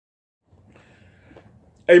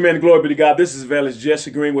Amen. Glory be to God. This is Evangelist Jesse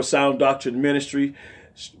Green with Sound Doctrine Ministry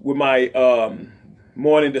with my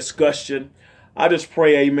morning discussion. I just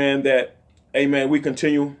pray, amen, that, amen, we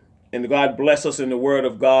continue and God bless us in the word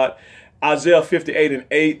of God. Isaiah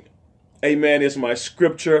 58:8, amen, is my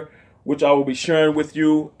scripture, which I will be sharing with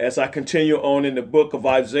you as I continue on in the book of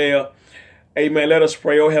Isaiah. Amen. Let us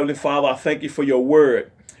pray. Oh, Heavenly Father, I thank you for your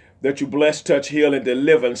word, that you bless, touch, heal, and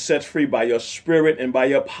deliver and set free by your spirit and by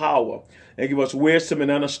your power. And give us wisdom and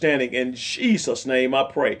understanding. In Jesus' name I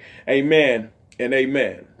pray. Amen and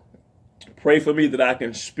amen. Pray for me that I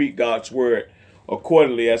can speak God's word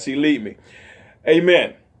accordingly as he lead me.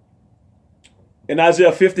 Amen. In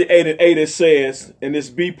Isaiah 58:8 it says, in this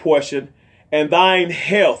B portion, and thine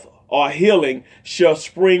health or healing shall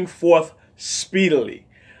spring forth speedily.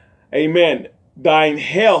 Amen. Thine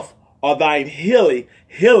health or thine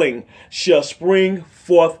healing shall spring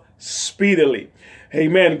forth speedily.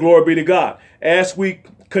 Amen. Glory be to God. As we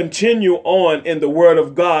continue on in the word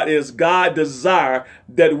of God, it is God's desire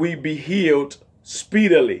that we be healed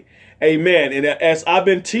speedily. Amen. And as I've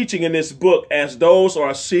been teaching in this book, as those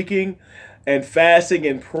are seeking and fasting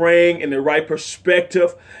and praying in the right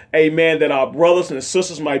perspective, amen, that our brothers and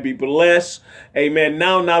sisters might be blessed. Amen.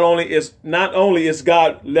 Now, not only is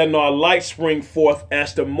God letting our light spring forth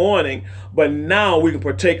as the morning, but now we can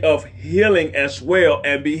partake of healing as well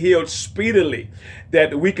and be healed speedily,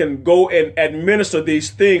 that we can go and administer these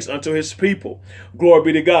things unto his people. Glory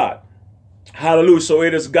be to God. Hallelujah. So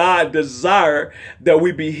it is God's desire that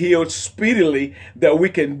we be healed speedily, that we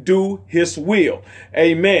can do his will.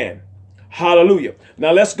 Amen. Hallelujah.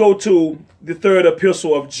 Now let's go to the third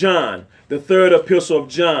epistle of John. The third epistle of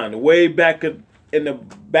John, way back in the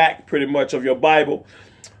back pretty much of your Bible.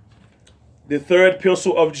 The third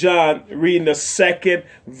epistle of John, reading the second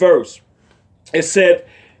verse. It said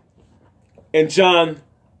in John,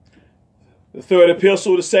 the third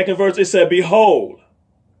epistle, the second verse, it said, behold,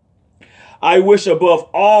 I wish above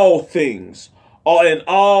all things, or in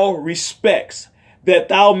all respects, that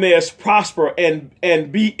thou mayest prosper and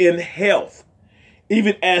be in health,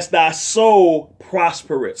 even as thy soul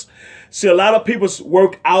prospereth. See, a lot of people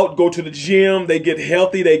work out, go to the gym, they get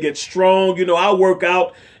healthy, they get strong. You know, I work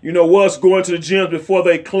out, was going to the gyms before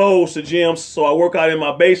they closed the gyms. So I work out in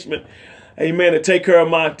my basement, amen, to take care of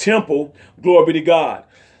my temple. Glory be to God.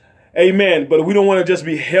 Amen. But we don't want to just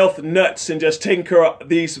be health nuts and just taking care of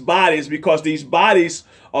these bodies, because these bodies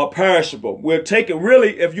are perishable. We're taking,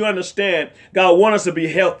 really, if you understand, God wants us to be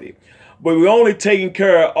healthy, but we're only taking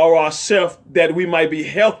care of ourselves that we might be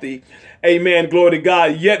healthy. Amen. Glory to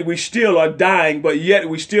God. Yet we still are dying, but yet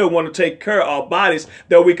we still want to take care of our bodies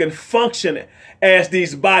that we can function as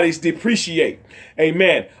these bodies depreciate.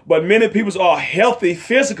 Amen. But many people are healthy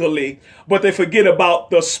physically, but they forget about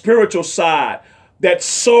the spiritual side, that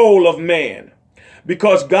soul of man.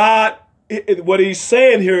 Because God, what he's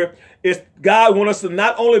saying here is God wants us to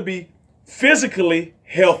not only be physically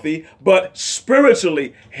healthy, but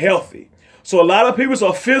spiritually healthy. So a lot of people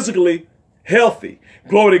are physically healthy,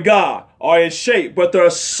 glory to God, are in shape, but their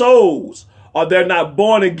souls are, they're not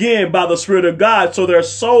born again by the Spirit of God. So their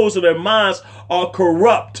souls and their minds are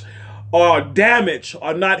corrupt, are damaged,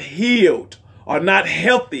 are not healed, are not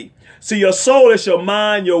healthy. See, your soul is your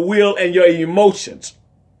mind, your will, and your emotions.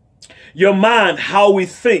 Your mind, how we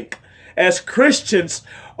think. As Christians,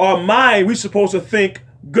 our mind, we're supposed to think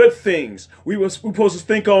good things. We're supposed to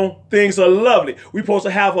think on things that are lovely. We're supposed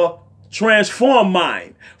to have a transformed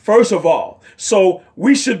mind, first of all. So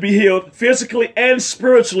we should be healed physically and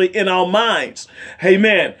spiritually in our minds.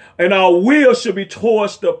 Amen. And our will should be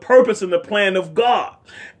towards the purpose and the plan of God.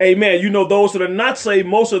 Amen. You know, those that are not saved,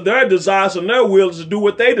 most of their desires and their will is to do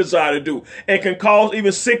what they desire to do, and can cause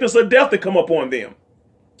even sickness or death to come upon them.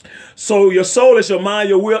 So your soul is your mind,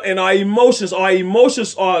 your will, and our emotions. Our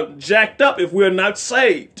emotions are jacked up if we're not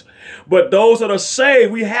saved. But those that are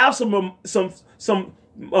saved, we have some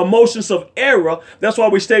emotions of error. That's why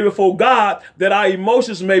we stay before God, that our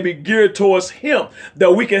emotions may be geared towards him,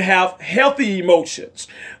 that we can have healthy emotions,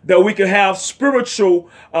 that we can have spiritual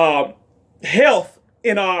health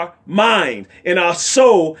in our mind, in our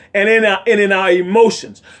soul, and in our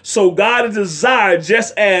emotions. So God desired,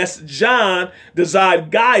 just as John desired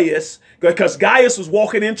Gaius, because Gaius was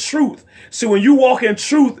walking in truth. See, when you walk in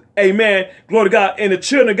truth, amen, glory to God, and the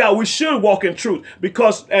children of God, we should walk in truth,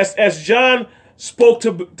 because as John spoke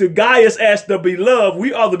to Gaius as the beloved,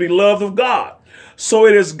 we are the beloved of God. So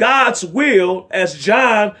it is God's will, as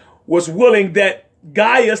John was willing that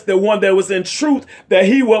Gaius, the one that was in truth, that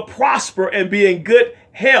he will prosper and be in good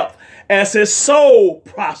health as his soul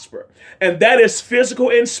prosper. And that is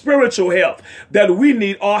physical and spiritual health that we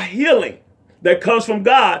need, our healing. that comes from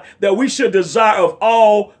God that we should desire of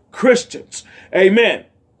all Christians. Amen.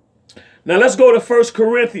 Now let's go to 1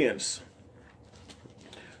 Corinthians.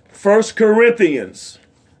 1 Corinthians.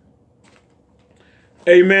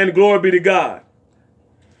 Amen. Glory be to God.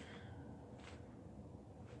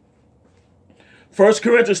 1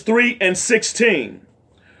 Corinthians 3 and 16.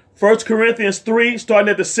 1 Corinthians 3, starting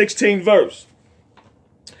at the 16th verse.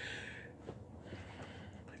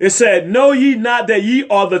 It said, know ye not that ye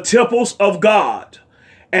are the temples of God,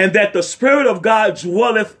 and that the Spirit of God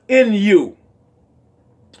dwelleth in you?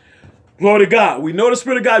 Glory to God. We know the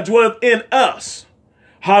Spirit of God dwelleth in us.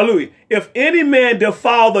 Hallelujah. If any man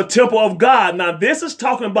defile the temple of God, now this is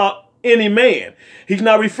talking about any man. He's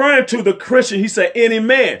not referring to the Christian. He said any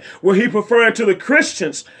man. When he referring to the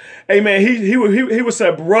Christians, amen, he would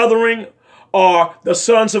say brethren, or the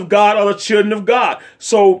sons of God, or the children of God.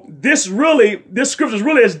 So this scripture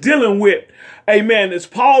really is dealing with, amen, as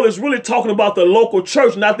Paul is really talking about the local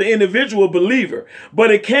church, not the individual believer.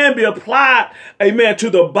 But it can be applied, amen, to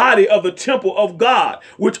the body of the temple of God,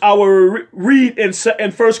 which I will read in 1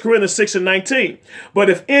 Corinthians 6 and 19. But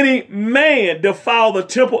if any man defile the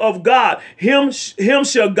temple of God, him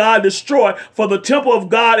shall God destroy, for the temple of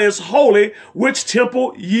God is holy, which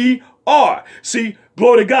temple ye are. See,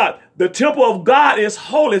 glory to God. The temple of God is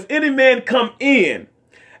holy. If any man come in,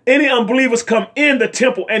 any unbelievers come in the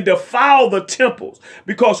temple and defile the temples,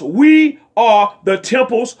 because we are the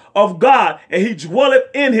temples of God, and he dwelleth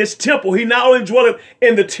in his temple. He not only dwelleth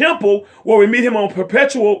in the temple where we meet him on a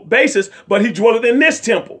perpetual basis, but he dwelleth in this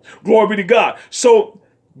temple. Glory be to God. So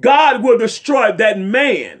God will destroy that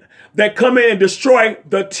man that come in and destroy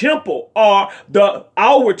the temple, or the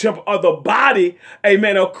outward temple, or the body,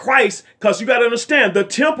 amen, of Christ. Because you got to understand, the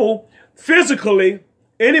temple, physically,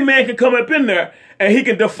 any man can come up in there and he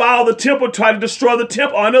can defile the temple, try to destroy the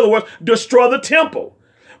temple, or in other words, destroy the temple.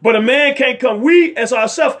 But a man can't come. We, as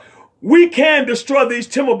ourselves, we can destroy these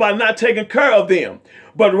temples by not taking care of them.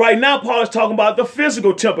 But right now, Paul is talking about the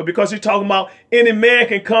physical temple, because he's talking about any man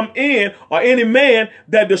can come in, or any man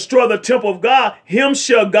that destroy the temple of God, him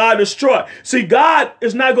shall God destroy. See, God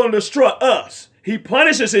is not going to destroy us. He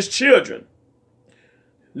punishes his children.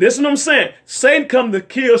 Listen to what I'm saying. Satan come to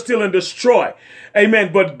kill, steal, and destroy.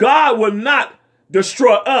 Amen. But God will not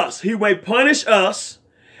destroy us. He may punish us.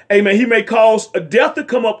 Amen. He may cause a death to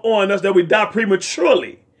come up on us that we die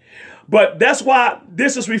prematurely. But that's why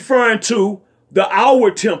this is referring to the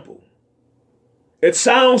outward temple. It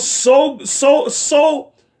sounds so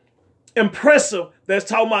impressive that it's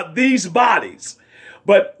talking about these bodies.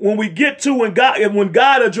 But when we get to when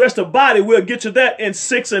God addressed the body, we'll get to that in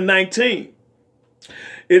 6 and 19.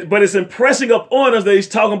 But it's impressing up on us that he's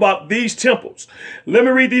talking about these temples. Let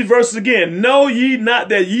me read these verses again. Know ye not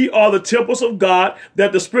that ye are the temples of God,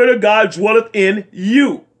 that the Spirit of God dwelleth in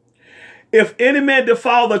you? If any man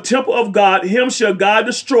defile the temple of God, him shall God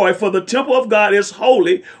destroy, for the temple of God is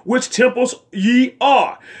holy, which temples ye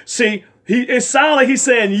are. See, it sounds like he's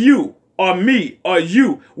saying you, or me, or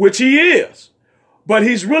you, which he is. But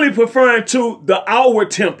he's really referring to the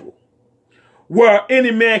outward temple, where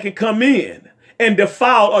any man can come in and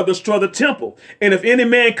defile or destroy the temple. And if any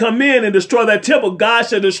man come in and destroy that temple, God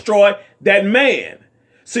shall destroy that man.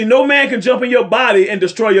 See, no man can jump in your body and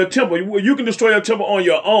destroy your temple. You can destroy your temple on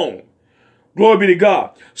your own. Glory be to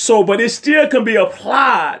God. So, but it still can be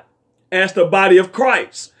applied as the body of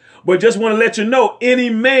Christ. But just want to let you know, any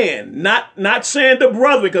man, not saying the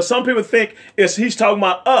brother, because some people think he's talking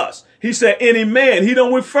about us. He said any man. He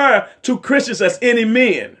don't refer to Christians as any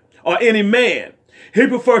men or any man. He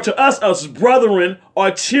referred to us as brethren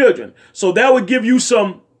or children. So that would give you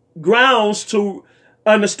some grounds to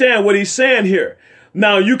understand what he's saying here.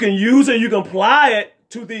 Now, you can use it, you can apply it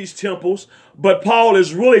to these temples, but Paul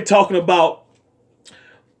is really talking about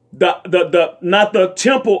not the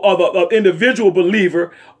temple of the individual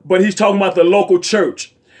believer, but he's talking about the local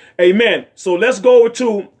church. Amen. So let's go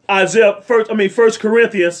to 1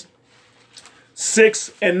 Corinthians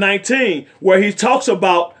 6 and 19, where he talks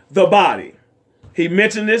about the body. He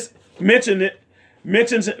mentions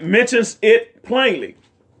it plainly.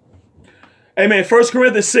 Amen. 1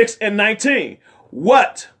 Corinthians 6 and 19.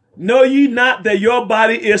 What? Know ye not that your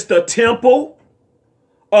body is the temple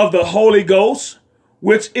of the Holy Ghost,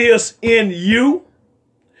 which is in you,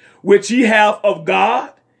 which ye have of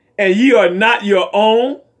God, and ye are not your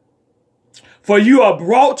own? For you are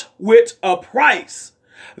bought with a price.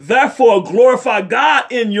 Therefore glorify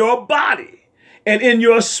God in your body and in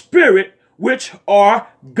your spirit, which are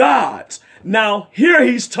God's. Now, here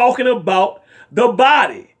he's talking about the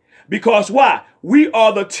body. Because why? We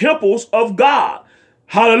are the temples of God.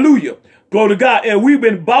 Hallelujah. Glory to God. And we've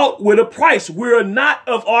been bought with a price. We're not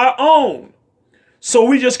of our own. So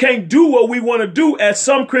we just can't do what we want to do, as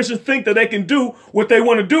some Christians think that they can do what they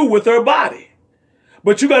want to do with their body.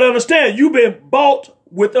 But you got to understand, you've been bought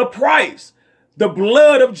with a price. The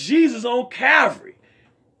blood of Jesus on Calvary.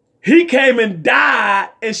 He came and died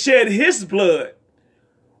and shed his blood,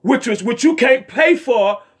 which you can't pay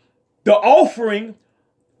for. The offering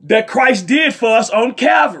that Christ did for us on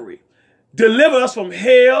Calvary. Delivered us from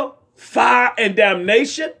hell, fire, and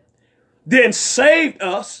damnation. Then saved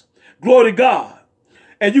us. Glory to God.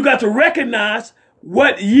 And you got to recognize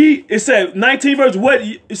what ye, it said, 19 verse,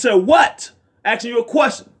 it said, what? Asking you a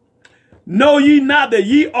question. Know ye not that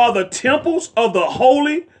ye are the temples of the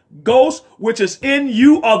Holy Ghost, which is in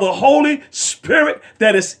you, or the Holy Spirit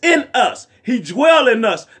that is in us? He dwell in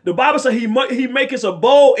us. The Bible says he make his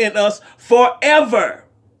abode in us forever.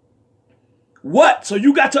 What? So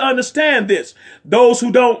you got to understand this. Those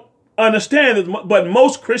who don't understand it, but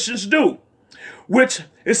most Christians do. Which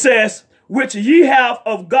it says, which ye have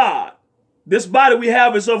of God. This body we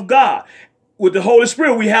have is of God. With the Holy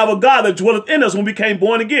Spirit, we have a God that dwelleth in us when we became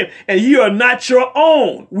born again. And ye are not your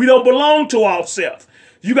own. We don't belong to ourselves.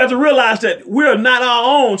 You got to realize that we're not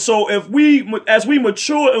our own. So as we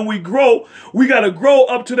mature and we grow, we got to grow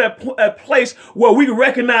up to that place where we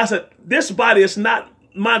recognize that this body is not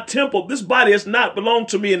my temple. This body is not belong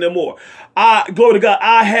to me anymore. Glory to God,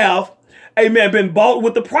 I have, amen, been bought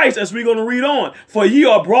with the price, as we're going to read on. For ye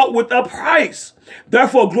are bought with a price.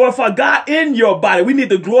 Therefore, glorify God in your body. We need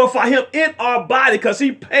to glorify him in our body because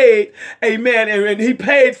he paid, amen, and he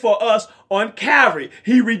paid for us on Calvary.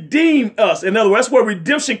 He redeemed us. In other words, that's where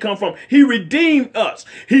redemption comes from. He redeemed us.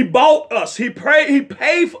 He bought us. He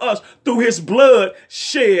paid for us through his blood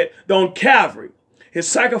shed on Calvary. His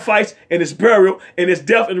sacrifice and his burial and his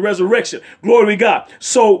death and resurrection. Glory to God.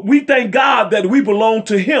 So we thank God that we belong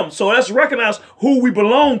to him. So let's recognize who we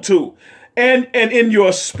belong to. And in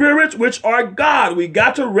your spirits, which are God. We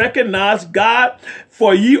got to recognize God,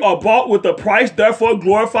 for ye are bought with a price. Therefore,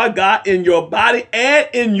 glorify God in your body and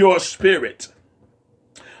in your spirit.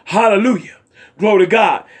 Hallelujah. Glory to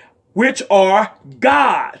God, which are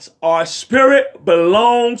God's. Our spirit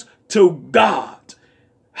belongs to God.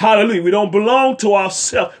 Hallelujah. We don't belong to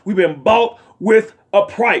ourselves. We've been bought with a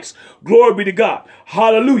price. Glory be to God.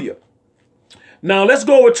 Hallelujah. Now let's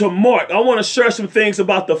go over to Mark. I want to share some things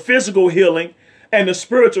about the physical healing and the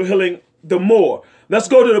spiritual healing the more. Let's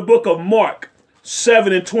go to the book of Mark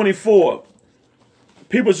 7 and 24.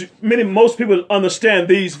 Most people understand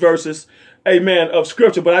these verses, amen, of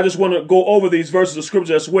scripture, but I just want to go over these verses of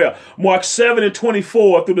scripture as well. Mark 7 and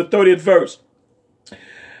 24 through the 30th verse.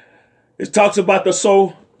 It talks about the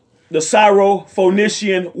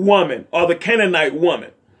Syrophoenician woman, or the Canaanite woman.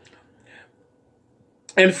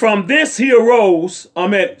 And from this he arose,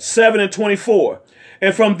 I'm at 7 and 24.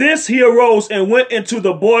 And from this he arose and went into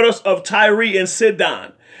the borders of Tyre and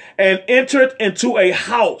Sidon, and entered into a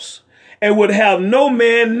house, and would have no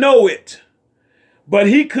man know it. But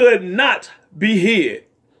he could not be hid.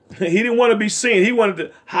 He didn't want to be seen. He wanted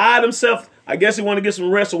to hide himself. I guess he wanted to get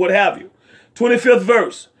some rest or what have you. 25th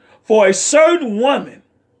verse. For a certain woman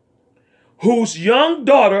whose young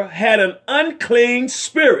daughter had an unclean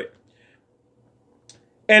spirit,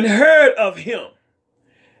 and heard of him,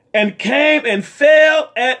 and came and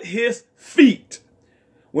fell at his feet.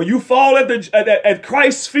 When you fall at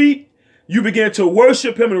Christ's feet, you begin to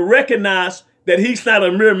worship him and recognize that he's not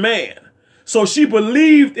a mere man. So she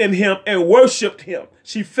believed in him and worshiped him.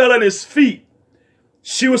 She fell at his feet.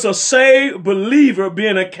 She was a saved believer,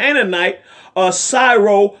 being a Canaanite, a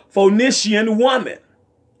Syrophoenician woman.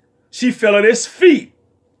 She fell at his feet.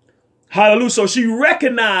 Hallelujah. So she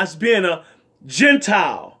recognized being a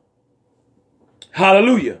Gentile.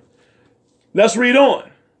 Hallelujah. Let's read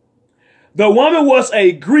on. The woman was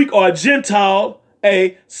a Greek or a Gentile,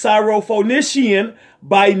 a Syrophoenician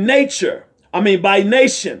by nature. By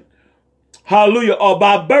nation. Hallelujah. Or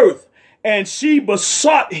by birth. And she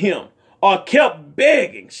besought him, or kept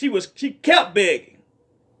begging. She kept begging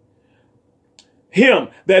him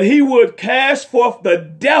that he would cast forth the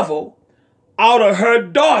devil out of her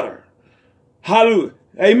daughter. Hallelujah.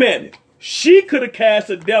 Amen. She could have cast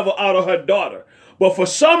the devil out of her daughter. But for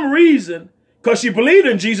some reason, because she believed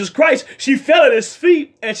in Jesus Christ, she fell at his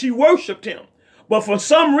feet and she worshiped him. But for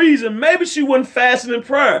some reason, maybe she wasn't fasting in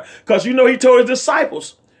prayer. Because he told his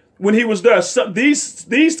disciples when he was there,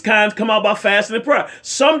 these kinds come out by fasting and prayer.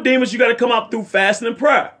 Some demons you got to come out through fasting and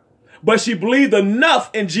prayer. But she believed enough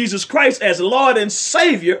in Jesus Christ as Lord and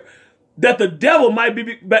Savior that the devil might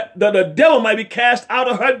be cast out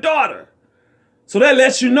of her daughter. So that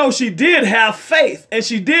lets you know she did have faith, and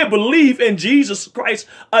she did believe in Jesus Christ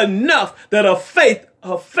enough that her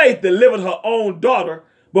faith delivered her own daughter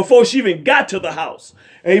before she even got to the house.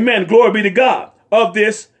 Amen. Glory be to God, of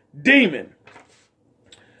this demon.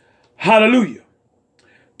 Hallelujah.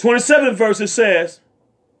 27th verse, it says,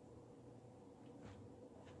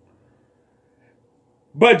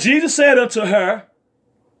 but Jesus said unto her,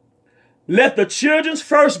 let the children's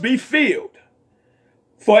first be filled,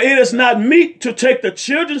 for it is not meet to take the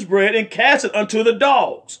children's bread and cast it unto the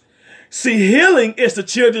dogs. See, healing is the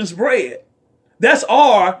children's bread. That's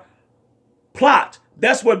our plot.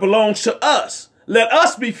 That's what belongs to us. Let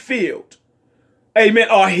us be filled, amen,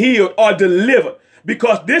 or healed or delivered,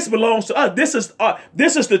 because this belongs to us.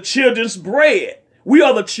 This is the children's bread. We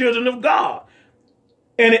are the children of God.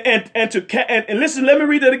 And listen, let me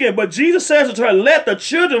read that again. But Jesus says to her, let the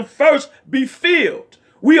children first be filled.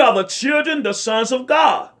 We are the children, the sons of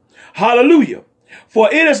God. Hallelujah.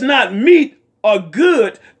 For it is not meet or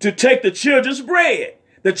good to take the children's bread.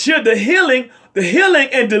 The healing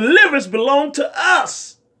and deliverance belong to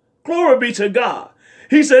us. Glory be to God.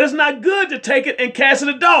 He said it's not good to take it and cast it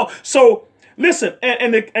to the dog. So listen,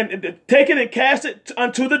 and take it and cast it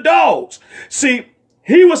unto the dogs. See,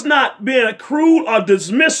 he was not being cruel or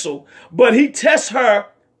dismissal, but he tests her.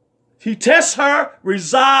 He tests her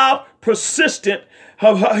resolve, persistent.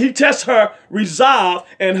 He tests her resolve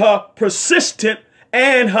and her persistent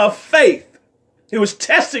and her faith. He was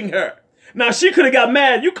testing her. Now, she could have got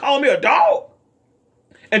mad. You call me a dog,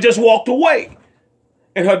 and just walked away.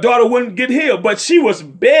 And her daughter wouldn't get healed. But she was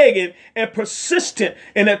begging and persistent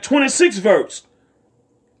in that 26th verse.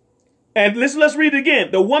 And let's read it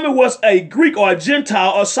again. The woman was a Greek or a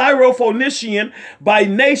Gentile or Syrophoenician by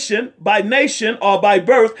nation or by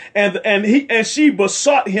birth, and she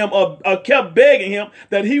besought him or kept begging him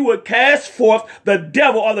that he would cast forth the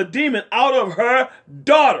devil or the demon out of her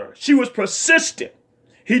daughter. She was persistent.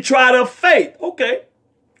 He tried her faith. Okay,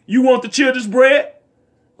 you want the children's bread?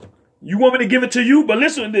 You want me to give it to you? But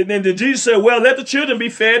listen, then Jesus said, well, let the children be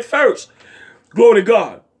fed first. Glory to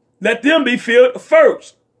God. Let them be filled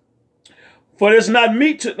first. For it's not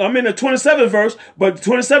meet to, I'm in the 27th verse, but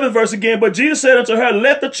 27th verse again. But Jesus said unto her,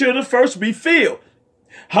 let the children first be filled.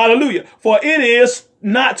 Hallelujah. For it is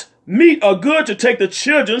not meet or good to take the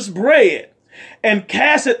children's bread and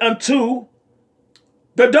cast it unto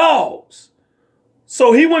the dogs.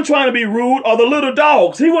 So he wasn't trying to be rude, or the little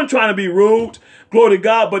dogs. He wasn't trying to be rude, glory to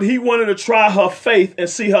God, but he wanted to try her faith and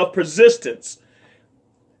see her persistence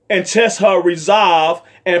and test her resolve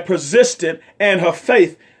and persistent and her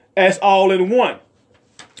faith as all in one.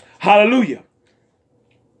 Hallelujah.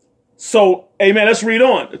 So, amen, let's read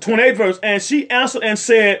on. The 28th verse. And she answered and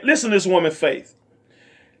said, listen to this woman's faith.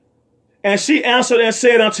 And she answered and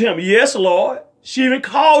said unto him, yes, Lord. She even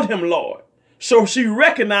called him Lord. So she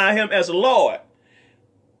recognized him as Lord.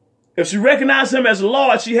 If she recognized him as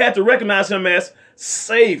Lord, she had to recognize him as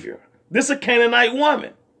Savior. This is a Canaanite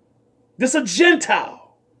woman. This is a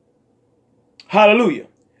Gentile. Hallelujah.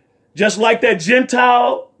 Just like that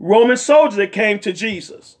Gentile Roman soldier that came to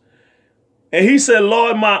Jesus. And he said,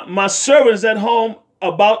 Lord, my servant is at home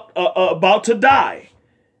about to die,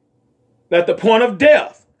 at the point of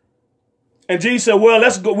death. And Jesus said, well,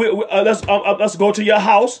 let's go to your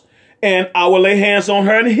house and I will lay hands on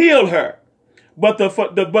her and heal her. But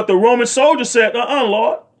the Roman soldier said,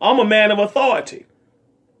 Lord, I'm a man of authority.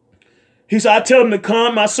 He said, I tell them to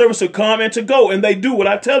come, my servants to come and to go, and they do what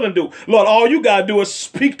I tell them to do. Lord, all you got to do is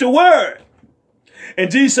speak the word. And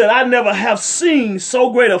Jesus said, I never have seen so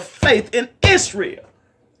great a faith in Israel.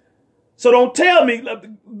 So don't tell me,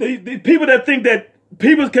 the people that think that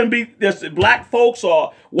people can be black folks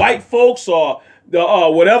or white folks or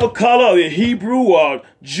whatever color, or Hebrew or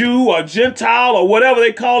Jew or Gentile or whatever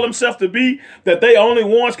they call themselves to be, that they only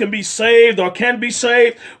ones can be saved or can be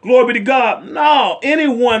saved. Glory be to God. No,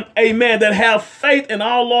 anyone, amen, that have faith in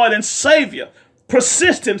our Lord and Savior,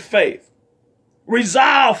 persistent faith,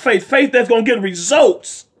 resolve faith, faith that's going to get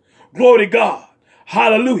results. Glory to God.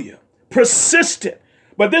 Hallelujah. Persistent.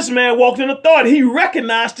 But this man walked in authority. He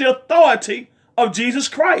recognized the authority of Jesus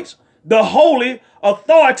Christ, the holy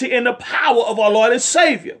authority and the power of our Lord and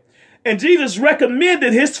Savior. And Jesus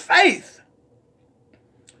recommended his faith.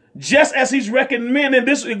 Just as he's recommending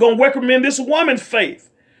this, he's going to recommend this woman's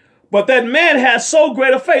faith. But that man has so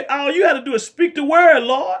great a faith. All you had to do is speak the word,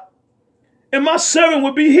 Lord, and my servant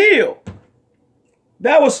would be healed.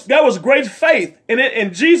 That was great faith.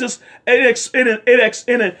 And Jesus, it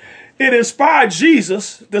inspired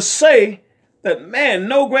Jesus to say that, man,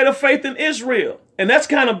 no greater faith than Israel. And that's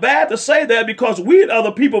kind of bad to say that, because we are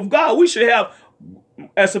the people of God. We should have,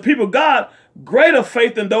 as the people of God, greater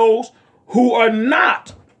faith than those who are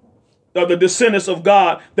not the descendants of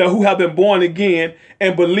God, that who have been born again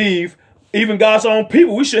and believe, even God's own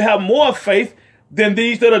people. We should have more faith than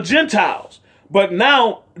these that are Gentiles. But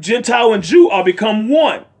now Gentile and Jew are become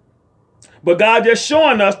one. But God just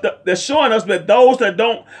showing us that those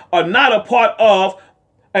that are not a part of,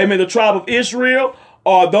 amen, the tribe of Israel,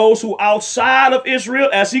 or those who outside of Israel,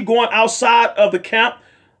 as he going outside of the camp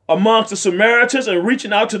amongst the Samaritans and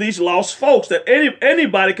reaching out to these lost folks, that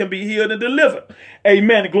anybody can be healed and delivered.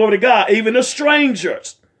 Amen. Glory to God. Even the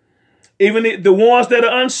strangers, even the ones that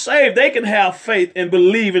are unsaved, they can have faith and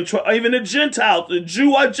believe. And even the Gentiles, the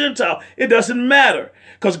Jew or Gentile, it doesn't matter.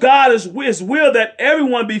 Because God is his will that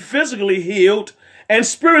everyone be physically healed and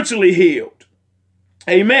spiritually healed.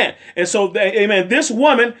 Amen. And so, amen, this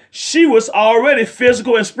woman, she was already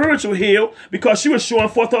physical and spiritual healed because she was showing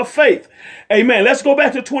forth her faith. Amen. Let's go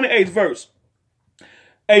back to the 28th verse.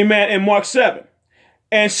 Amen. In Mark 7.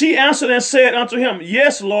 And she answered and said unto him,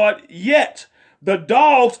 Yes, Lord, yet the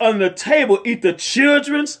dogs under the table eat the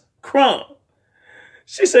children's crumb.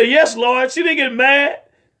 She said, Yes, Lord. She didn't get mad.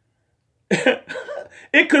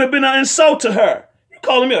 It could have been an insult to her. You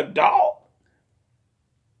calling me a dog?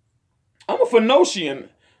 I'm a Phoenician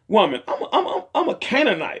woman. I'm a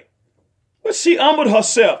Canaanite. But she humbled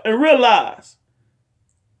herself and realized,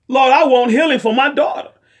 Lord, I want healing for my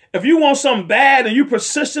daughter. If you want something bad and you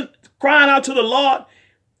persistent crying out to the Lord,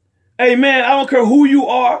 amen, I don't care who you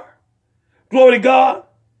are. Glory to God.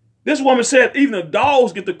 This woman said, even the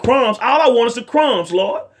dogs get the crumbs. All I want is the crumbs,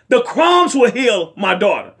 Lord. The crumbs will heal my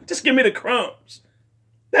daughter. Just give me the crumbs.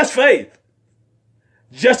 That's faith.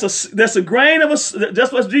 That's a grain of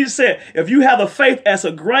just what Jesus said. If you have the faith as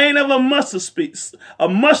a grain of a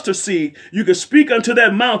mustard seed, you can speak unto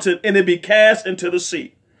that mountain and it be cast into the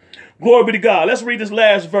sea. Glory be to God. Let's read this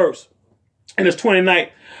last verse. And it's 29,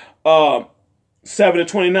 7 to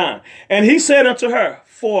 29. And he said unto her,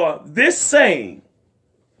 for this saying,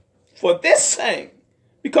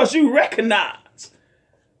 because you recognize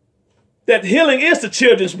that healing is the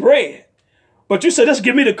children's bread, but you said, just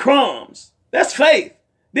give me the crumbs. That's faith.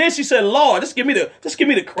 Then she said, Lord, just give me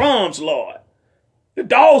the crumbs, Lord. The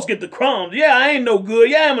dogs get the crumbs. Yeah, I ain't no good.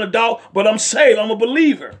 Yeah, I'm a dog, but I'm saved. I'm a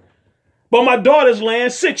believer. But my daughter's laying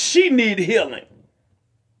sick. She need healing.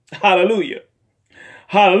 Hallelujah.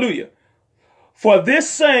 Hallelujah. For this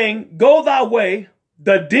saying, go thy way,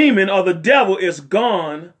 the demon or the devil is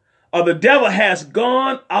gone, or the devil has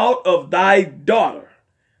gone out of thy daughter.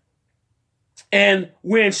 And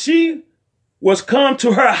when she was come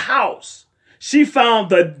to her house, she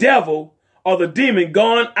found the devil or the demon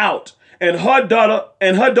gone out, and her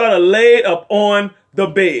daughter laid up on the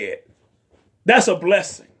bed. That's a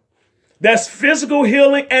blessing. That's physical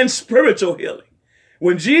healing and spiritual healing.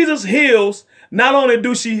 When Jesus heals, not only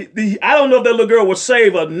I don't know if that little girl was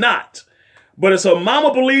saved or not, but as her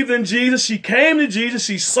mama believed in Jesus, she came to Jesus,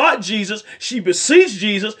 she sought Jesus, she beseeched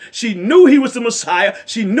Jesus, she knew he was the Messiah,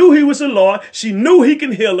 she knew he was the Lord, she knew he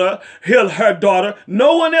can heal her daughter.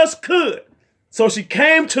 No one else could. So she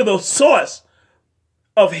came to the source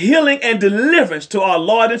of healing and deliverance, to our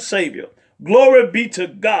Lord and Savior. Glory be to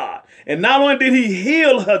God. And not only did he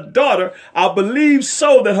heal her daughter, I believe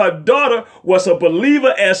so that her daughter was a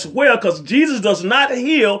believer as well, because Jesus does not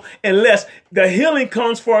heal unless the healing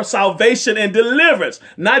comes for salvation and deliverance,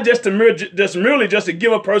 not just merely to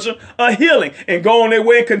give a person a healing and go on their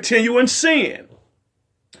way and continue in sin.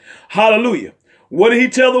 Hallelujah. What did he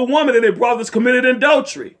tell the woman that her brothers committed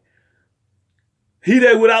adultery? He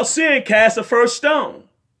that without sin cast the first stone.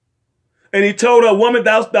 And he told her, woman,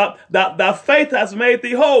 thy faith has made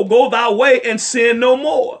thee whole. Go thy way and sin no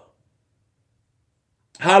more.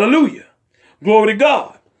 Hallelujah. Glory to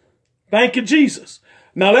God. Thank you, Jesus.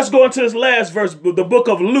 Now let's go into this last verse, the book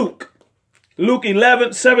of Luke. Luke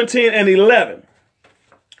 11, 17 and 11.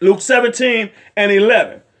 Luke 17 and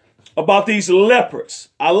 11. About these lepers.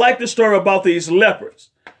 I like the story about these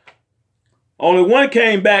lepers. Only one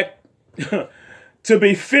came back to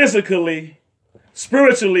be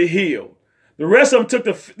spiritually healed. The rest of them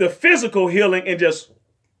took the physical healing and just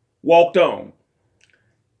walked on.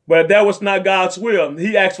 But that was not God's will.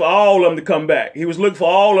 He asked for all of them to come back. He was looking for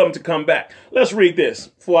all of them to come back. Let's read this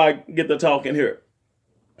before I get the talking here.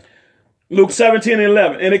 Luke 17 and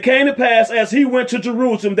 11. And it came to pass as he went to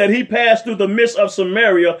Jerusalem that he passed through the midst of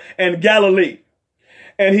Samaria and Galilee.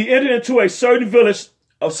 And he entered into a certain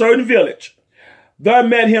village. There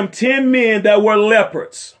met him 10 men that were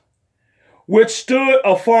lepers, which stood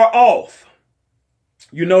afar off.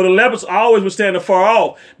 You know, the lepers always would stand afar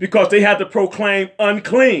off because they had to proclaim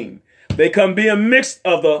unclean. They couldn't be a mix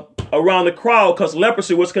around the crowd because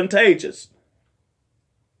leprosy was contagious.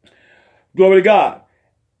 Glory to God.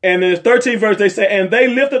 And in the 13th verse, they say, and they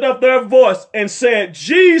lifted up their voice and said,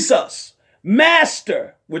 Jesus,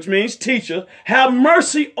 Master, which means teacher, have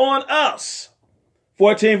mercy on us.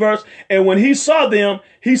 14 verse. And when he saw them,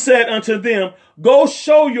 he said unto them, go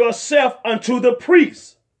show yourself unto the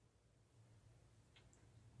priest.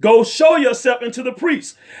 Go show yourself into the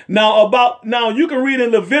priest. Now you can read in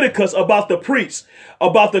Leviticus about the priest,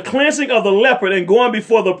 about the cleansing of the leopard and going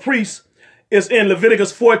before the priest is in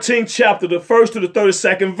Leviticus 14 chapter, the 1st to the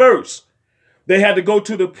 32nd verse. They had to go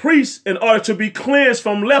to the priest in order to be cleansed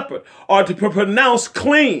from leopard or to be pronounced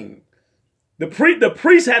clean. The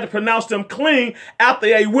priest had to pronounce them clean after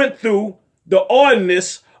they went through the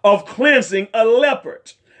ordinance of cleansing a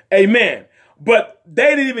leopard. Amen. But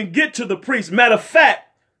they didn't even get to the priest. Matter of fact,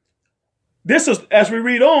 this is, as we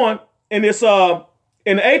read on in this,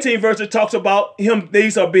 in the 18th verse, it talks about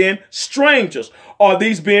these are being strangers or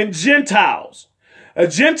these being Gentiles.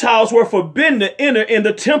 Gentiles were forbidden to enter in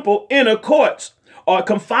the temple inner courts or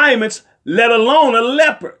confinements, let alone a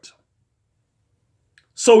leopard.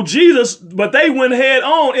 So but they went head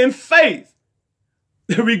on in faith,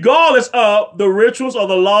 regardless of the rituals or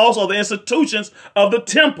the laws or the institutions of the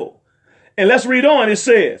temple. And let's read on. It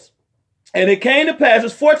says, and it came to pass,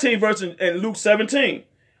 it's 14 verse in Luke 17.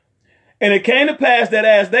 And it came to pass that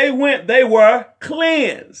as they went, they were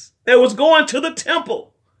cleansed. They was going to the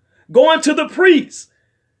temple, going to the priest,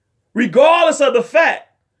 regardless of the fact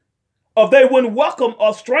of they wouldn't welcome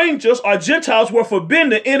or strangers or Gentiles were forbidden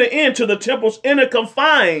to enter into the temple's inner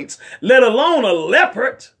confines, let alone a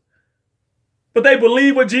leopard. But they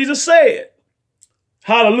believed what Jesus said.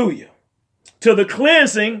 Hallelujah. To the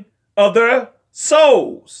cleansing of their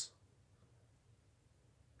souls,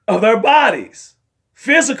 of their bodies,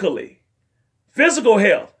 physical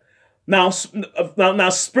health. Now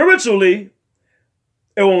spiritually,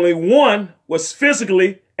 only one was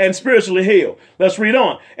physically and spiritually healed. Let's read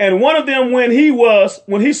on. And one of them, when he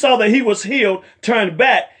saw that he was healed, turned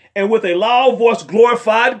back and with a loud voice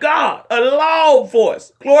glorified God. A loud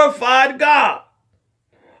voice glorified God.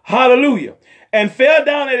 Hallelujah. And fell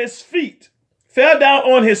down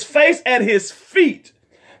on his face at his feet,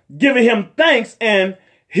 giving him thanks. And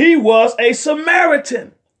he was a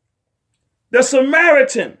Samaritan. The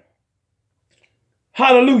Samaritan.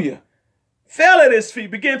 Hallelujah. Fell at his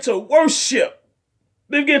feet, began to worship.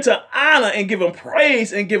 They begin to honor and give him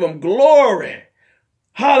praise and give him glory.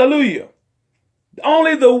 Hallelujah.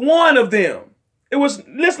 Only the one of them.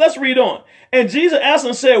 Let's read on. And Jesus answered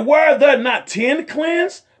and said, were there not 10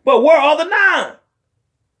 cleansed? But where are the 9?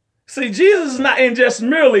 See, Jesus is not in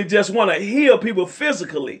merely want to heal people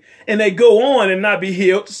physically and they go on and not be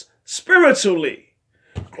healed spiritually.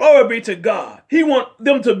 Glory be to God. He wants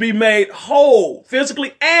them to be made whole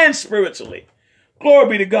physically and spiritually. Glory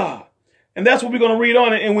be to God. And that's what we're going to read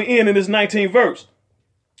on and we end in this 19th verse.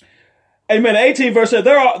 Amen. The 18th verse says,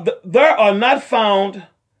 there are not found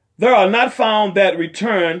that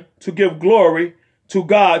return to give glory to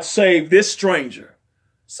God save this stranger.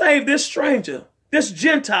 Save this stranger, this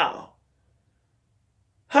Gentile.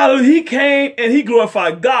 Hallelujah. He came and he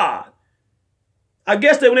glorified God. I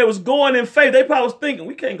guess that when they was going in faith, they probably was thinking,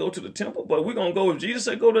 we can't go to the temple, but we're going to go. If Jesus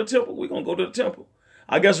said go to the temple, we're going to go to the temple.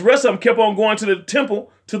 I guess the rest of them kept on going to the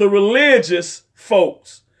temple, to the religious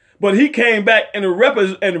folks. But he came back and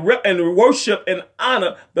worship and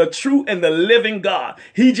honor the true and the living God.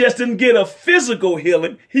 He just didn't get a physical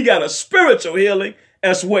healing. He got a spiritual healing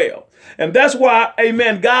as well. And that's why,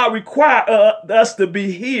 amen, God required us to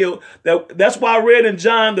be healed. That's why I read in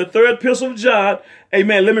John, the 3rd epistle of John.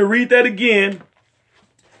 Amen. Let me read that again.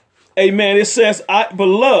 Amen. It says,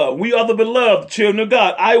 beloved, we are the beloved children of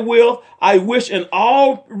God. I wish in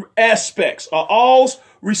all aspects or all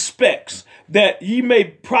respects that ye may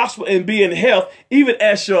prosper and be in health, even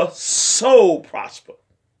as your soul prosper.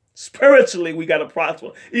 Spiritually, we got to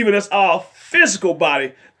prosper, even as our physical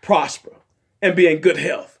body prosper and be in good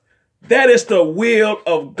health. That is the will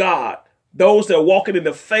of God. Those that are walking in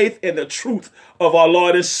the faith and the truth of our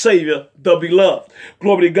Lord and Savior, the beloved.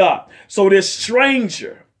 Glory to God. So this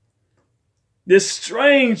stranger, this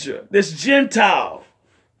Gentile,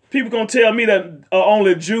 people going to tell me that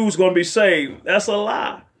only Jews going to be saved. That's a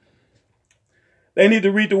lie. They need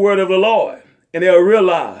to read the word of the Lord and they'll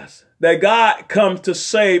realize that God comes to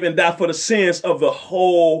save and die for the sins of the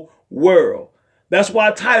whole world. That's why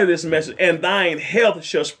I titled this message, and thine health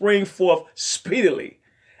shall spring forth speedily.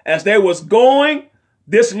 As they was going,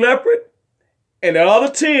 this leopard and the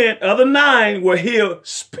other 9 were healed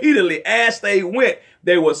speedily. As they went,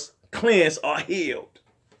 they was cleansed or healed.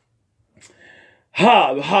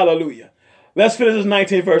 Hallelujah. Let's finish this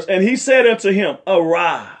 19th verse. And he said unto him,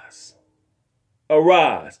 arise,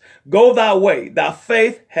 go thy way. Thy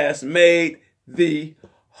faith has made thee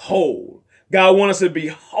whole. God wants us to be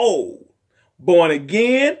whole, born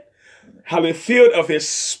again, having filled of his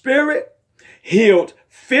spirit. healed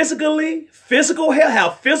physically,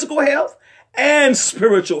 have physical health and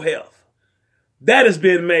spiritual health. That has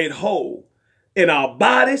been made whole in our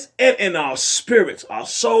bodies and in our spirits, our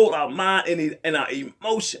soul, our mind, and our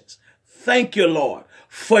emotions. Thank you, Lord,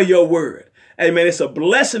 for your word. Amen. It's a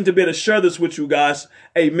blessing to be able to share this with you guys.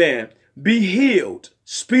 Amen. Be healed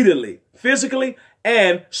speedily, physically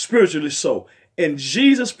and spiritually so. In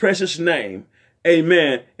Jesus' precious name,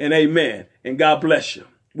 amen and amen. And God bless you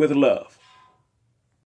with love.